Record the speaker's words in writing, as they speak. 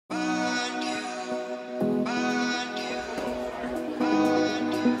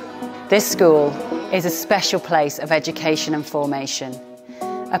This school is a special place of education and formation,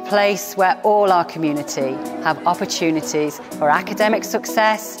 a place where all our community have opportunities for academic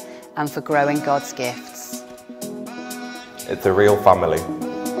success and for growing God's gifts. It's a real family.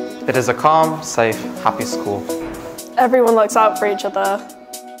 It is a calm, safe, happy school. Everyone looks out for each other.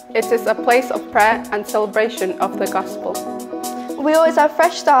 It is a place of prayer and celebration of the gospel. We always have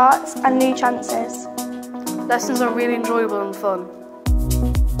fresh starts and new chances. Lessons are really enjoyable and fun.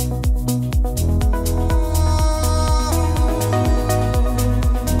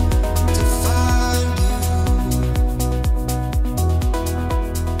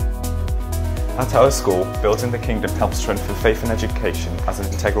 At our school, building the kingdom helps strengthen faith and education as an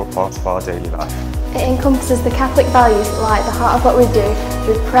integral part of our daily life. It encompasses the Catholic values that lie at the heart of what we do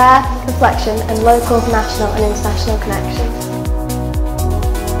through prayer, reflection and local, national and international connections.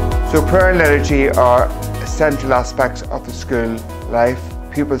 So prayer and liturgy are essential aspects of the school life.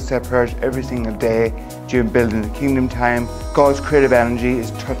 Pupils take part every single day during building the kingdom time. God's creative energy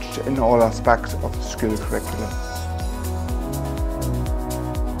is touched in all aspects of the school curriculum.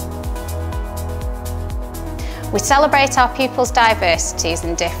 We celebrate our pupils' diversities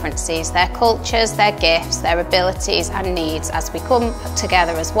and differences, their cultures, their gifts, their abilities and needs as we come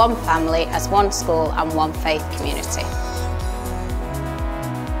together as one family, as one school and one faith community.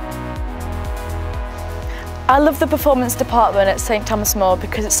 I love the performance department at St Thomas More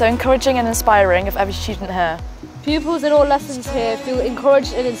because it's so encouraging and inspiring of every student here. Pupils in all lessons here feel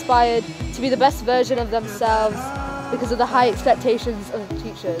encouraged and inspired to be the best version of themselves because of the high expectations of the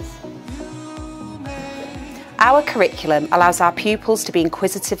teachers. Our curriculum allows our pupils to be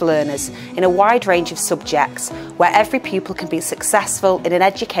inquisitive learners in a wide range of subjects where every pupil can be successful in an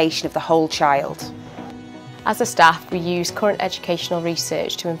education of the whole child. As a staff, we use current educational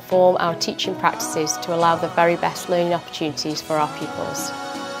research to inform our teaching practices to allow the very best learning opportunities for our pupils.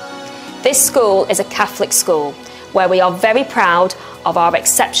 This school is a Catholic school where we are very proud of our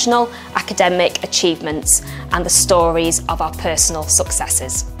exceptional academic achievements and the stories of our personal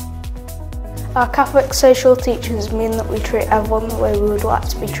successes. Our Catholic social teachings mean that we treat everyone the way we would like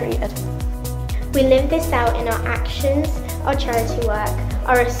to be treated. We live this out in our actions, our charity work,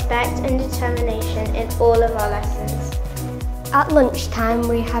 our respect and determination in all of our lessons. At lunchtime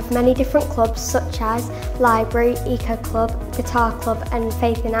we have many different clubs such as library, eco club, guitar club and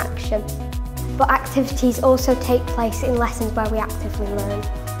faith in action. But activities also take place in lessons where we actively learn.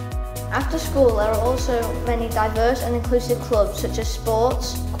 After school there are also many diverse and inclusive clubs such as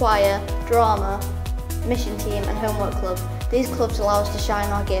sports, choir, drama, mission team and homework club. These clubs allow us to shine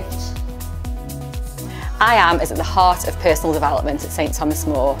our gifts. I Am is at the heart of personal development at St Thomas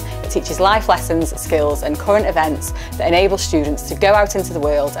More. It teaches life lessons, skills and current events that enable students to go out into the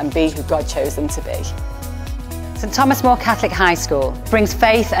world and be who God chose them to be. St Thomas More Catholic High School brings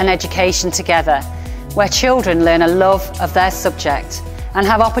faith and education together, where children learn a love of their subject and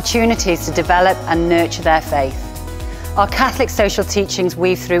have opportunities to develop and nurture their faith. Our Catholic social teachings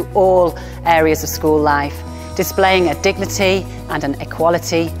weave through all areas of school life, displaying a dignity and an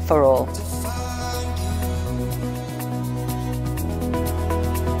equality for all.